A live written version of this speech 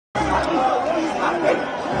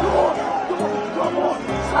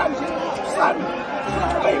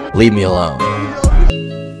Leave me alone.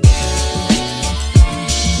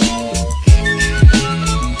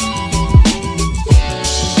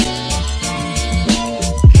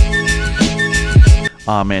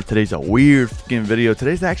 Aw, man, today's a weird fucking video.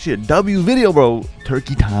 Today's actually a W video, bro.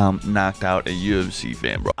 Turkey Tom knocked out a UFC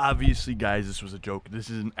fan, bro. Obviously, guys, this was a joke. This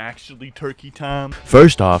isn't actually Turkey Tom.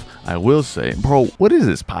 First off, I will say, bro, what is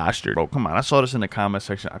this posture? Bro, come on. I saw this in the comment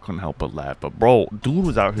section. I couldn't help but laugh. But, bro, dude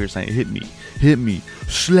was out here saying, hit me,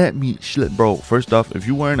 slap me. Bro, first off, if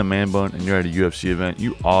you're wearing a man bun and you're at a UFC event,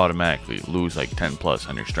 you automatically lose like 10 plus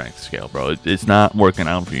on your strength scale, bro. It's not working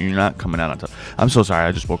out for you. You're not coming out on top. I'm so sorry.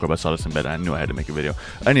 I just woke up. I saw this in bed. I knew I had to make a video.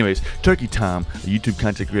 Anyways, Turkey Tom, a YouTube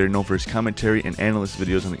content creator known for his commentary and analyst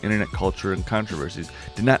videos on the internet culture and controversies,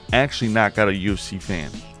 did not actually knock out a UFC fan.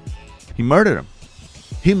 He murdered him.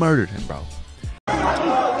 He murdered him, bro.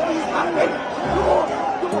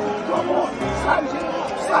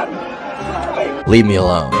 Leave me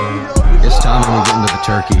alone. It's time we're getting to the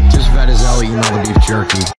turkey. Just fat as hell eating all the beef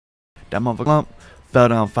jerky. That motherfucker fell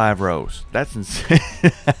down 5 rows. That's insane.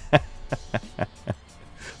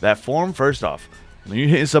 That form, first off, when you're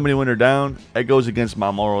hitting somebody when they're down, it goes against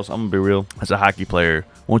my morals. I'm gonna be real. As a hockey player,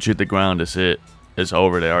 once you hit the ground, that's it. It's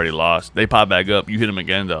over. They already lost. They pop back up. You hit them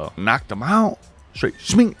again, though. Knocked them out. Straight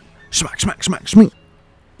swing, smack, swing.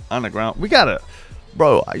 On the ground. We gotta,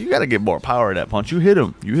 bro, you gotta get more power at that punch. You hit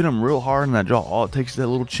him real hard in that jaw. All it takes is that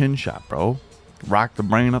little chin shot, bro. Rock the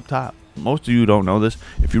brain up top. Most of you don't know this.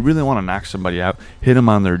 If you really want to knock somebody out, hit them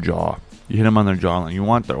on their jaw. You hit them on their jawline. You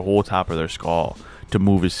want their whole top of their skull to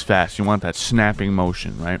move as fast. You want that snapping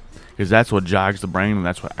motion, right? Because that's what jogs the brain, and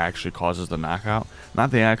that's what actually causes the knockout.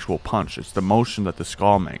 Not the actual punch. It's the motion that the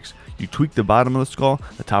skull makes. You tweak the bottom of the skull,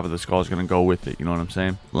 the top of the skull is going to go with it. You know what I'm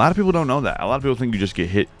saying? A lot of people don't know that. A lot of people think you just get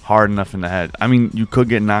hit hard enough in the head. I mean, you could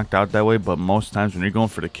get knocked out that way, but most times when you're going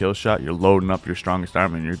for the kill shot, you're loading up your strongest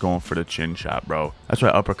arm and you're going for the chin shot, bro. That's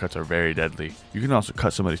why uppercuts are very deadly. You can also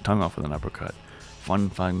cut somebody's tongue off with an uppercut. Fun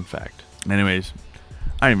fact. Anyways,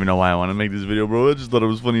 I don't even know why I want to make this video, bro. I just thought it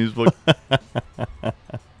was funny as fuck.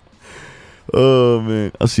 Oh,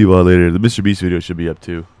 man. I'll see you all later. The Mr. Beast video should be up,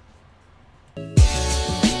 too.